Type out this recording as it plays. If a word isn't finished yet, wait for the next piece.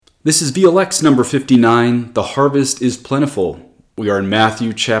This is VLX number 59, The Harvest is Plentiful. We are in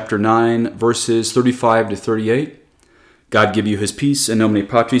Matthew chapter 9, verses 35 to 38. God give you his peace, in nomine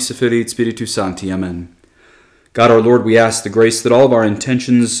Patris et Filii et Spiritus Sancti. Amen. God our Lord, we ask the grace that all of our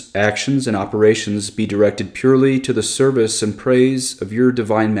intentions, actions, and operations be directed purely to the service and praise of your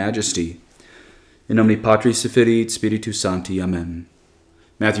divine majesty. In nomine Patris et Filii et Spiritus Sancti. Amen.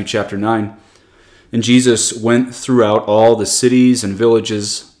 Matthew chapter 9. And Jesus went throughout all the cities and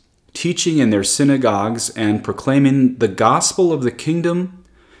villages, teaching in their synagogues and proclaiming the gospel of the kingdom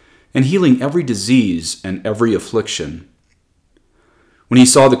and healing every disease and every affliction. When he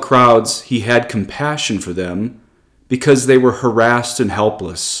saw the crowds, he had compassion for them because they were harassed and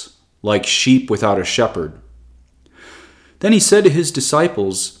helpless, like sheep without a shepherd. Then he said to his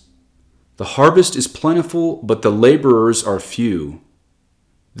disciples, "The harvest is plentiful, but the laborers are few.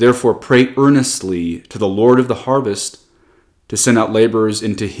 Therefore pray earnestly to the Lord of the harvest to send out laborers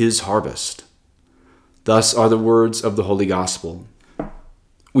into his harvest." Thus are the words of the Holy Gospel.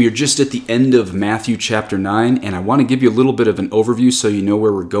 We are just at the end of Matthew chapter 9, and I want to give you a little bit of an overview so you know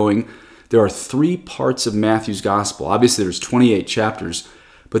where we're going. There are three parts of Matthew's Gospel. Obviously, there's 28 chapters,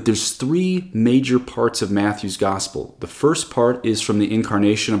 but there's three major parts of Matthew's Gospel. The first part is from the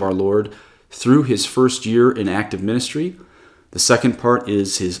incarnation of our Lord through his first year in active ministry. The second part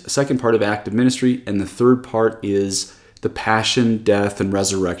is his second part of active ministry, and the third part is the passion, death, and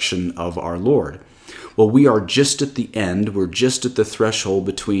resurrection of our Lord. Well, we are just at the end. We're just at the threshold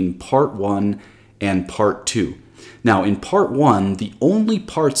between part 1 and part 2. Now, in part 1, the only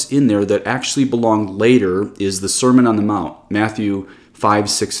parts in there that actually belong later is the Sermon on the Mount, Matthew 5,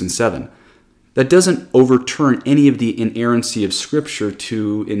 6, and 7. That doesn't overturn any of the inerrancy of Scripture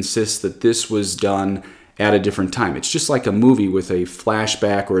to insist that this was done at a different time. It's just like a movie with a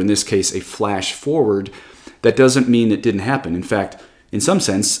flashback, or in this case, a flash forward. That doesn't mean it didn't happen. In fact, in some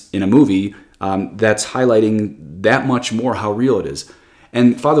sense, in a movie, that's highlighting that much more how real it is.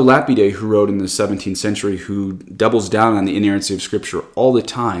 And Father Lapide, who wrote in the 17th century, who doubles down on the inerrancy of Scripture all the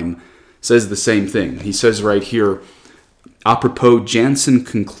time, says the same thing. He says right here, apropos, Jansen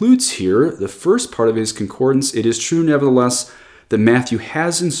concludes here, the first part of his concordance, "It is true, nevertheless, that Matthew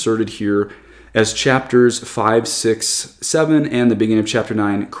has inserted here as chapters 5, 6, 7, and the beginning of chapter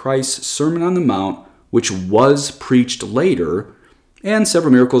 9, Christ's Sermon on the Mount, which was preached later, and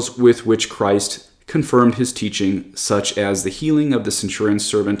several miracles with which Christ confirmed his teaching, such as the healing of the centurion's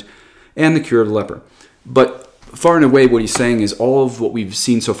servant and the cure of the leper." But far and away, what he's saying is all of what we've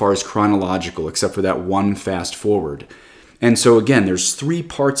seen so far is chronological, except for that one fast forward. And so again, there's three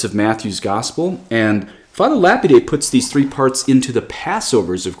parts of Matthew's gospel, and Father Lapide puts these three parts into the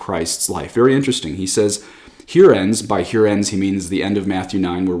Passovers of Christ's life. Very interesting. He says, here ends, by here ends he means the end of Matthew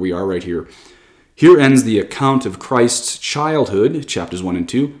 9, where we are right here. Here ends the account of Christ's childhood, chapters 1 and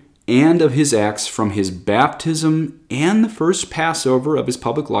 2, and of his acts from his baptism and the first Passover of his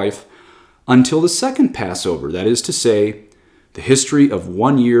public life until the second Passover, that is to say, the history of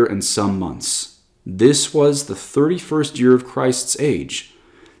 1 year and some months. This was the 31st year of Christ's age.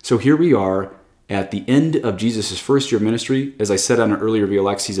 So here we are at the end of Jesus' first year of ministry. As I said on an earlier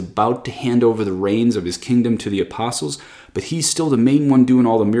VLX, he's about to hand over the reins of his kingdom to the apostles, but he's still the main one doing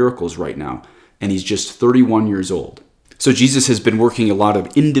all the miracles right now. And he's just 31 years old. So Jesus has been working a lot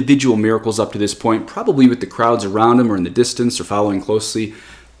of individual miracles up to this point, probably with the crowds around him or in the distance or following closely.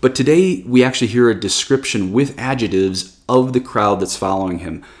 But today we actually hear a description with adjectives of the crowd that's following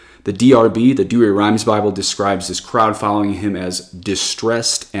him. The DRB, the Douay-Rheims Bible, describes this crowd following him as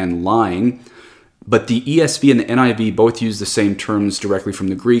distressed and lying. But the ESV and the NIV both use the same terms directly from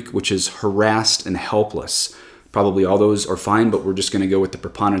the Greek, which is harassed and helpless. Probably all those are fine, but we're just going to go with the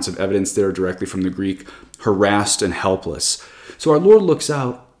preponderance of evidence there directly from the Greek, harassed and helpless. So our Lord looks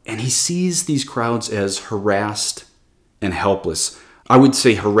out and he sees these crowds as harassed and helpless. I would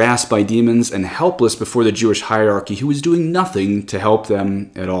say harassed by demons and helpless before the Jewish hierarchy, who was doing nothing to help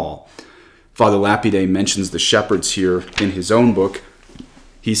them at all. Father Lapide mentions the shepherds here in his own book.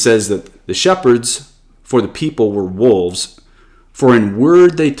 He says that the shepherds for the people were wolves, for in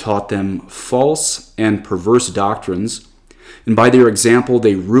word they taught them false and perverse doctrines, and by their example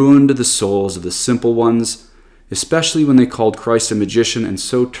they ruined the souls of the simple ones, especially when they called Christ a magician and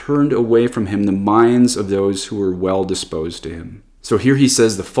so turned away from him the minds of those who were well disposed to him. So here he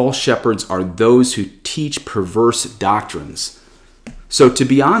says the false shepherds are those who teach perverse doctrines. So to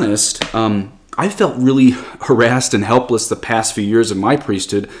be honest, I felt really harassed and helpless the past few years of my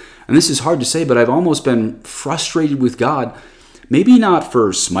priesthood, and this is hard to say, but I've almost been frustrated with God. Maybe not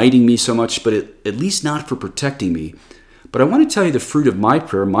for smiting me so much, but at least not for protecting me. But I want to tell you the fruit of my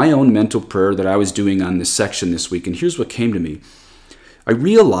prayer, my own mental prayer that I was doing on this section this week, and here's what came to me. I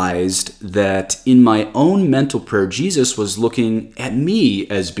realized that in my own mental prayer, Jesus was looking at me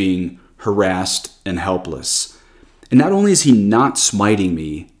as being harassed and helpless. And not only is he not smiting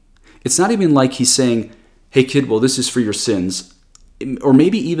me, it's not even like he's saying, hey kid, well, this is for your sins. Or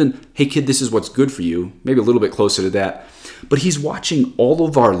maybe even, hey kid, this is what's good for you. Maybe a little bit closer to that. But he's watching all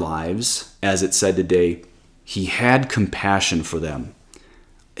of our lives, as it said today. He had compassion for them.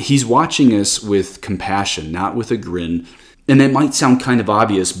 He's watching us with compassion, not with a grin. And it might sound kind of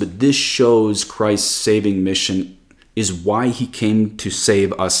obvious, but this shows Christ's saving mission is why he came to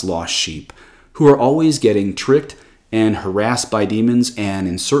save us lost sheep, who are always getting tricked and harassed by demons, and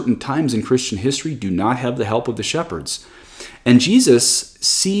in certain times in Christian history do not have the help of the shepherds. And Jesus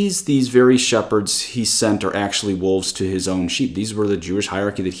sees these very shepherds he sent are actually wolves to his own sheep. These were the Jewish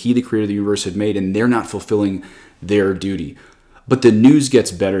hierarchy that he, the creator of the universe, had made, and they're not fulfilling their duty. But the news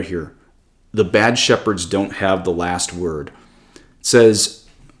gets better here. The bad shepherds don't have the last word. It says,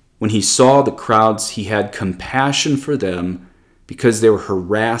 when he saw the crowds, he had compassion for them because they were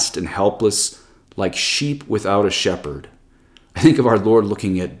harassed and helpless like sheep without a shepherd. I think of our Lord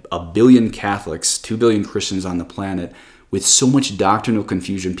looking at 1 billion Catholics, 2 billion Christians on the planet with so much doctrinal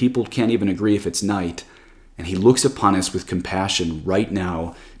confusion. People can't even agree if it's night. And he looks upon us with compassion right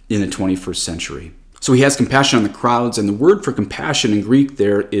now in the 21st century. So he has compassion on the crowds, and the word for compassion in Greek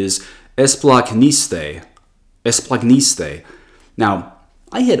there is esplagniste. Esplagniste. Now,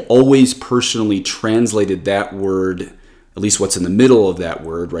 I had always personally translated that word, at least what's in the middle of that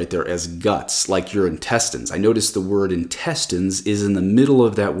word right there, as guts, like your intestines. I noticed the word intestines is in the middle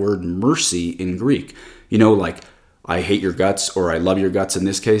of that word mercy in Greek. You know, like I hate your guts or I love your guts in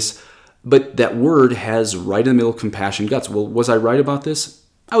this case. But that word has right in the middle compassion, guts. Well, was I right about this?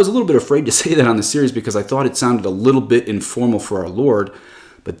 I was a little bit afraid to say that on the series because I thought it sounded a little bit informal for our Lord.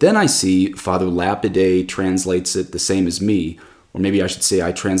 But then I see Father Lapide translates it the same as me. Or maybe I should say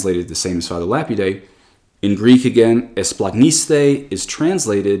I translated the same as Father Lapide. In Greek again, esplagniste is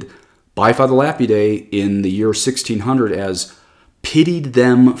translated by Father Lapide in the year 1600 as pitied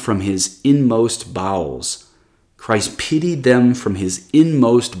them from his inmost bowels. Christ pitied them from his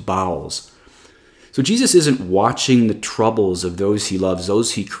inmost bowels. So Jesus isn't watching the troubles of those he loves,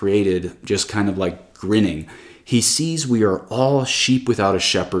 those he created, just kind of like grinning. He sees we are all sheep without a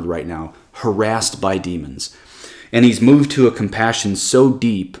shepherd right now, harassed by demons. And he's moved to a compassion so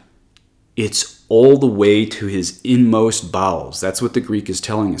deep, it's all the way to his inmost bowels. That's what the Greek is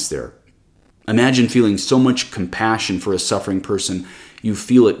telling us there. Imagine feeling so much compassion for a suffering person, you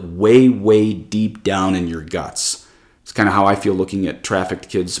feel it way, way deep down in your guts. It's kind of how I feel looking at trafficked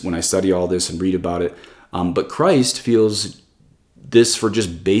kids when I study all this and read about it. But Christ feels this for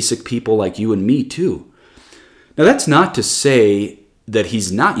just basic people like you and me too. Now that's not to say that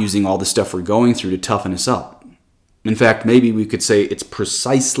he's not using all the stuff we're going through to toughen us up. In fact, maybe we could say it's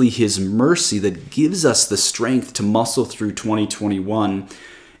precisely his mercy that gives us the strength to muscle through 2021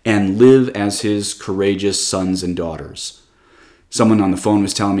 and live as his courageous sons and daughters. Someone on the phone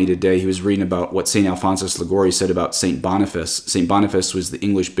was telling me today, he was reading about what St. Alphonsus Liguori said about St. Boniface. St. Boniface was the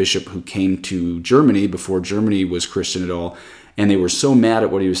English bishop who came to Germany before Germany was Christian at all, and they were so mad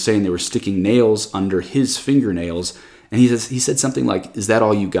at what he was saying, they were sticking nails under his fingernails, and he said something like, "Is that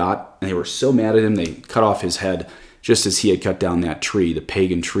all you got?" And they were so mad at him, they cut off his head, just as he had cut down that tree, the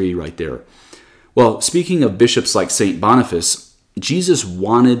pagan tree right there. Well, speaking of bishops like St. Boniface, Jesus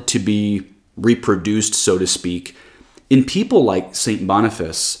wanted to be reproduced, so to speak, in people like St.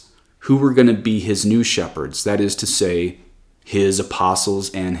 Boniface, who were going to be his new shepherds, that is to say, his apostles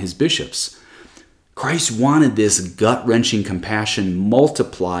and his bishops. Christ wanted this gut-wrenching compassion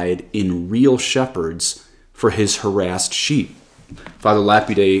multiplied in real shepherds for his harassed sheep. Father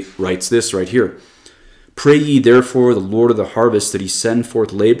Lapide writes this right here. Pray ye therefore the Lord of the harvest that he send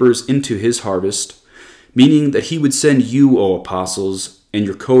forth laborers into his harvest, meaning that he would send you, O apostles, and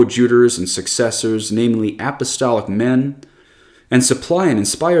your coadjutors and successors, namely apostolic men, and supply and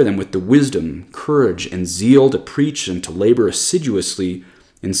inspire them with the wisdom, courage, and zeal to preach and to labor assiduously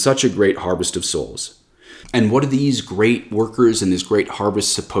in such a great harvest of souls. And what are these great workers in this great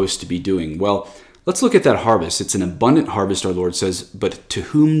harvest supposed to be doing? Well, let's look at that harvest. It's an abundant harvest, our Lord says, but to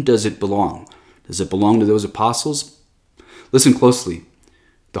whom does it belong? Does it belong to those apostles? Listen closely.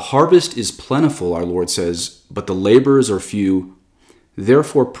 The harvest is plentiful, our Lord says, but the laborers are few.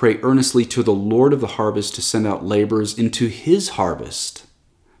 Therefore pray earnestly to the Lord of the harvest to send out laborers into his harvest.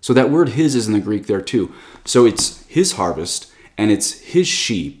 So that word his is in the Greek there too. So it's his harvest, and it's his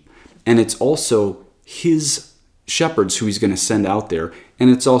sheep, and it's also his shepherds who he's going to send out there, and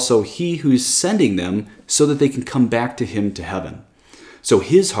it's also he who's sending them so that they can come back to him to heaven. So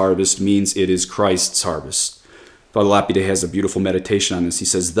his harvest means it is Christ's harvest. Father Lapide has a beautiful meditation on this. He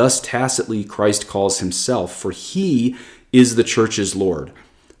says, "Thus tacitly Christ calls himself, for he is the church's Lord.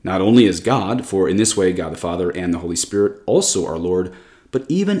 Not only as God, for in this way God the Father and the Holy Spirit also are Lord, but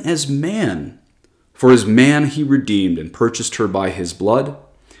even as man. For as man he redeemed and purchased her by his blood.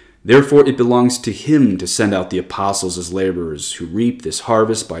 Therefore it belongs to him to send out the apostles as laborers, who reap this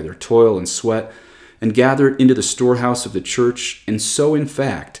harvest by their toil and sweat, and gather it into the storehouse of the church. And so, in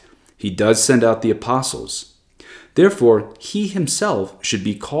fact, he does send out the apostles. Therefore, he himself should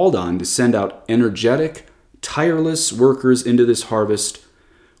be called on to send out energetic, tireless workers into this harvest,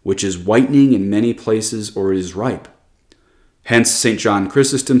 which is whitening in many places or is ripe. Hence, St. John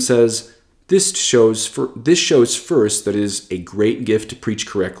Chrysostom says, this shows first that it is a great gift to preach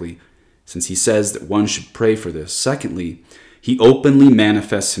correctly, since he says that one should pray for this. Secondly, he openly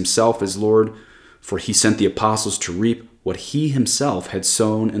manifests himself as Lord, for he sent the apostles to reap what he himself had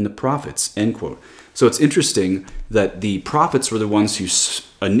sown in the prophets." End quote. So it's interesting that the prophets were the ones who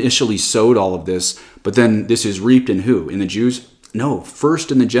initially sowed all of this, but then this is reaped in who? In the Jews? No,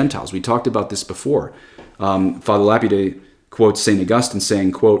 first in the Gentiles. We talked about this before. Father Lapide quotes St. Augustine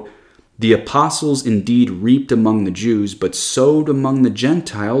saying, quote, "The apostles indeed reaped among the Jews, but sowed among the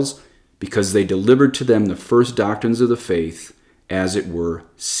Gentiles, because they delivered to them the first doctrines of the faith, as it were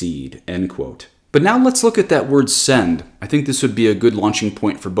seed." End quote. But now let's look at that word send. I think this would be a good launching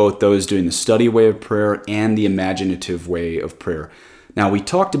point for both those doing the study way of prayer and the imaginative way of prayer. Now, we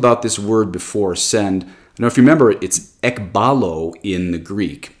talked about this word before, send. I don't know if you remember, it's ekbalo in the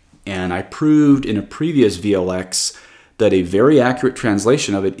Greek. And I proved in a previous VLX that a very accurate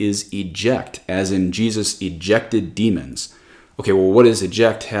translation of it is eject, as in Jesus ejected demons. Okay, well, what does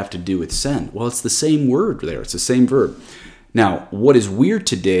eject have to do with send? Well, it's the same word there. It's the same verb. Now, what is weird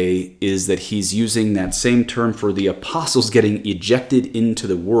today is that he's using that same term for the apostles getting ejected into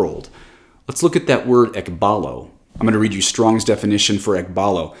the world. Let's look at that word ekbalo. I'm going to read you Strong's definition for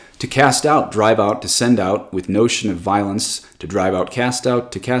ekbalo. To cast out, drive out, to send out, with notion of violence, to drive out,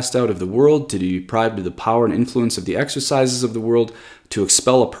 to cast out of the world, to deprive of the power and influence of the exercises of the world, to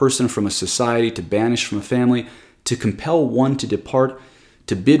expel a person from a society, to banish from a family, to compel one to depart,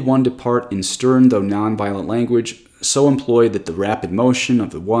 to bid one depart in stern though non-violent language, so employed that the rapid motion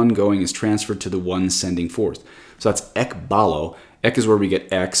of the one going is transferred to the one sending forth. So that's ekbalo. Ek is where we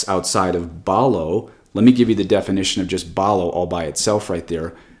get X outside of balo. Let me give you the definition of just balo all by itself right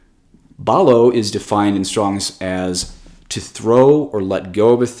there. Balo is defined in Strong's as to throw or let go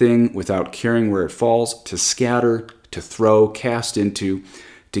of a thing without caring where it falls, to scatter, to throw, cast into,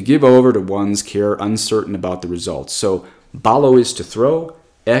 to give over to one's care, uncertain about the results. So balo is to throw,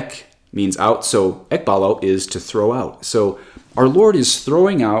 ek means out, so ekbalo is to throw out. So our Lord is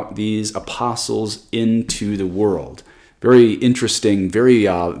throwing out these apostles into the world. Very interesting, very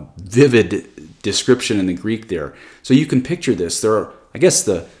vivid description in the Greek there. So you can picture this. I guess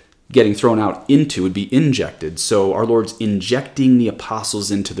the getting thrown out into would be injected. So our Lord's injecting the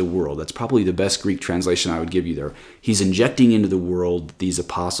apostles into the world. That's probably the best Greek translation I would give you there. He's injecting into the world these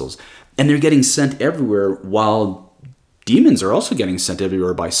apostles. And they're getting sent everywhere, while demons are also getting sent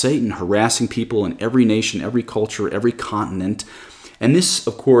everywhere by Satan, harassing people in every nation, every culture, every continent. And this,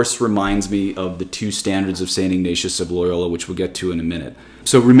 of course, reminds me of the two standards of St. Ignatius of Loyola, which we'll get to in a minute.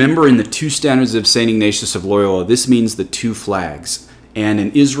 So remember, in the two standards of St. Ignatius of Loyola, this means the two flags. And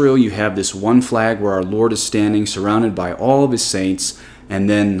in Israel, you have this one flag where our Lord is standing, surrounded by all of his saints. And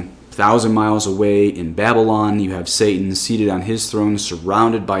then 1,000 miles away in Babylon, you have Satan seated on his throne,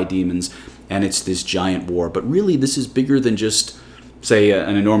 surrounded by demons. And it's this giant war. But really, this is bigger than just, say,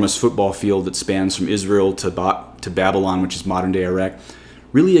 an enormous football field that spans from Israel to Babylon, which is modern-day Iraq.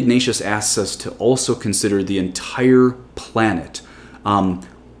 Really, Ignatius asks us to also consider the entire planet.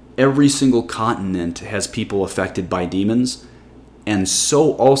 Every single continent has people affected by demons. And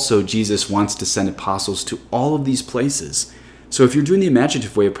so also Jesus wants to send apostles to all of these places. So if you're doing the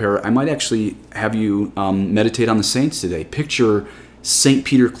imaginative way of prayer, I might actually have you meditate on the saints today. Picture St.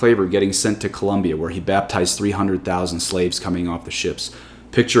 Peter Claver getting sent to Colombia, where he baptized 300,000 slaves coming off the ships.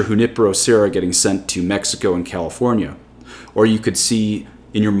 Picture Junipero Serra getting sent to Mexico and California. Or you could see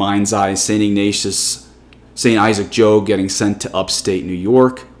in your mind's eye St. Ignatius, St. Isaac Joe getting sent to upstate New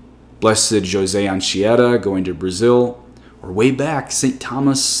York, Blessed Jose Anchieta going to Brazil, or way back, St.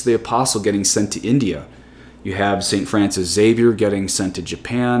 Thomas the Apostle getting sent to India. You have St. Francis Xavier getting sent to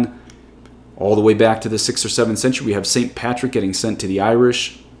Japan. All the way back to the 6th or 7th century, we have St. Patrick getting sent to the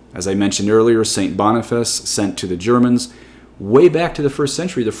Irish. As I mentioned earlier, St. Boniface sent to the Germans. Way back to the 1st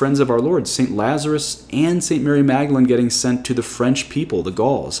century, the friends of our Lord, St. Lazarus and St. Mary Magdalene getting sent to the French people, the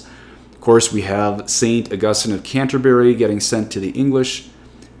Gauls. Of course, we have St. Augustine of Canterbury getting sent to the English.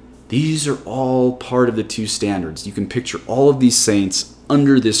 These are all part of the two standards. You can picture all of these saints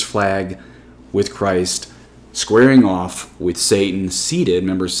under this flag with Christ, squaring off with Satan seated.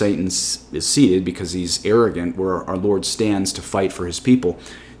 Remember, Satan is seated because he's arrogant, where our Lord stands to fight for his people.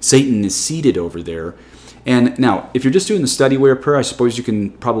 Satan is seated over there. And now, if you're just doing the study way of prayer, I suppose you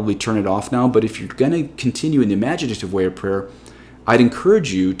can probably turn it off now. But if you're going to continue in the imaginative way of prayer, I'd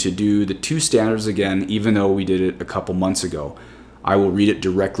encourage you to do the two standards again, even though we did it a couple months ago. I will read it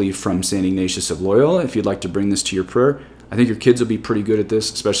directly from St. Ignatius of Loyola if you'd like to bring this to your prayer. I think your kids will be pretty good at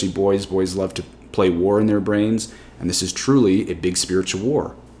this, especially boys. Boys love to play war in their brains, and this is truly a big spiritual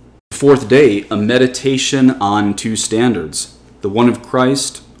war. Fourth day, a meditation on two standards. The one of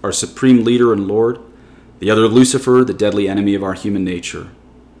Christ, our supreme leader and Lord. The other of Lucifer, the deadly enemy of our human nature.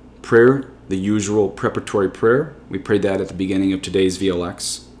 Prayer, the usual preparatory prayer. We prayed that at the beginning of today's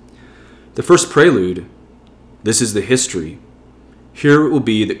VLX. The first prelude, this is the history. Here it will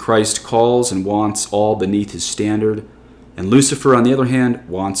be that Christ calls and wants all beneath his standard, and Lucifer, on the other hand,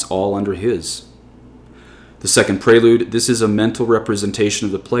 wants all under his. The second prelude, this is a mental representation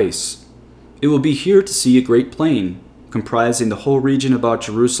of the place. It will be here to see a great plain, comprising the whole region about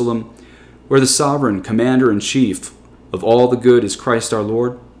Jerusalem, where the sovereign commander-in-chief of all the good is Christ our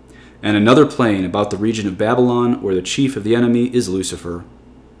Lord, and another plain about the region of Babylon, where the chief of the enemy is Lucifer.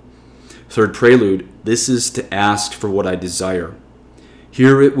 Third prelude, this is to ask for what I desire.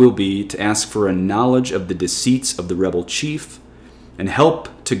 Here it will be to ask for a knowledge of the deceits of the rebel chief and help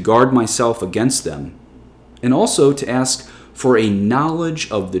to guard myself against them, and also to ask for a knowledge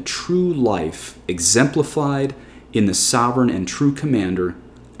of the true life exemplified in the sovereign and true commander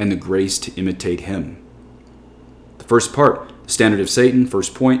and the grace to imitate him. The first part, the standard of Satan,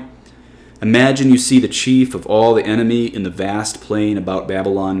 first point. Imagine you see the chief of all the enemy in the vast plain about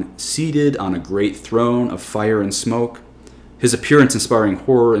Babylon, seated on a great throne of fire and smoke, his appearance inspiring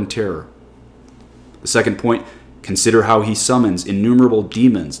horror and terror. The second point, consider how he summons innumerable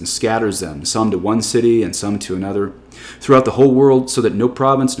demons and scatters them, some to one city and some to another, throughout the whole world, so that no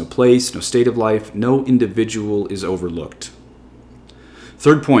province, no place, no state of life, no individual is overlooked.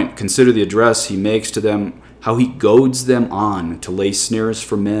 Third point, consider the address he makes to them, how he goads them on to lay snares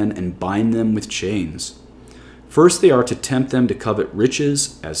for men and bind them with chains. First, they are to tempt them to covet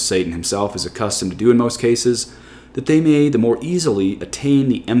riches, as Satan himself is accustomed to do in most cases, that they may the more easily attain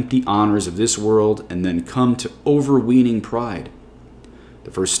the empty honors of this world and then come to overweening pride.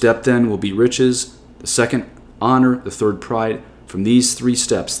 The first step, then, will be riches, the second, honor, the third, pride. From these three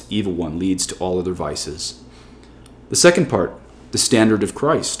steps, the evil one leads to all other vices. The second part, the standard of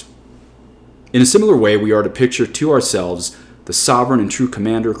Christ. In a similar way, we are to picture to ourselves the sovereign and true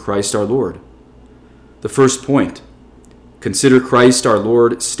commander, Christ our Lord. The first point, consider Christ our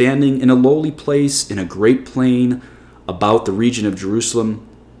Lord standing in a lowly place in a great plain about the region of Jerusalem,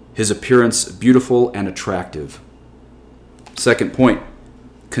 his appearance beautiful and attractive. Second point,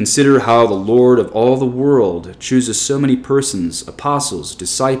 consider how the Lord of all the world chooses so many persons, apostles,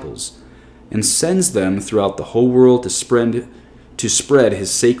 disciples, and sends them throughout the whole world to spread his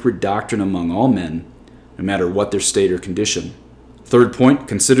sacred doctrine among all men, no matter what their state or condition. Third point,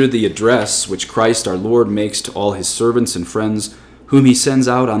 consider the address which Christ our Lord makes to all his servants and friends whom he sends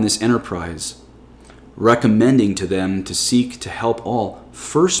out on this enterprise, recommending to them to seek to help all,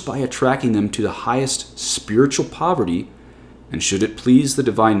 first by attracting them to the highest spiritual poverty, and should it please the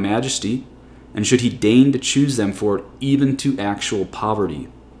divine majesty, and should he deign to choose them for it, even to actual poverty.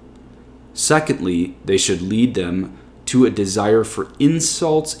 Secondly, they should lead them to a desire for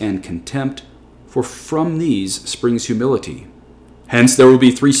insults and contempt, for from these springs humility. Hence, there will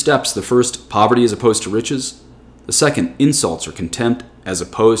be three steps. The first, poverty as opposed to riches. The second, insults or contempt as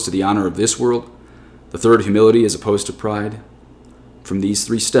opposed to the honor of this world. The third, humility as opposed to pride. From these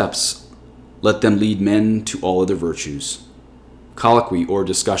three steps, let them lead men to all other virtues. Colloquy or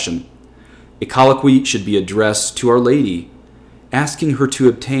discussion. A colloquy should be addressed to Our Lady, asking her to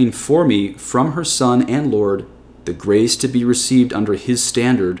obtain for me from her Son and Lord the grace to be received under his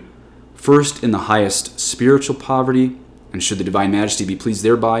standard, first in the highest spiritual poverty, and should the divine majesty be pleased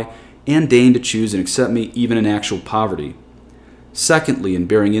thereby, and deign to choose and accept me even in actual poverty. Secondly, in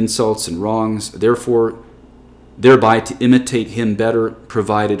bearing insults and wrongs, thereby to imitate him better,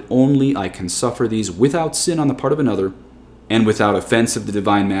 provided only I can suffer these without sin on the part of another, and without offense of the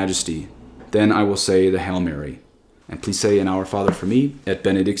divine majesty. Then I will say the Hail Mary. And please say an Our Father for me, et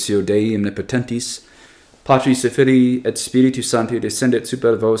benedictio Dei omnipotentis, Patris et Filii et Spiritus Sancti descendet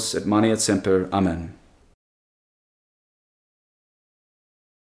super vos et maneat semper. Amen.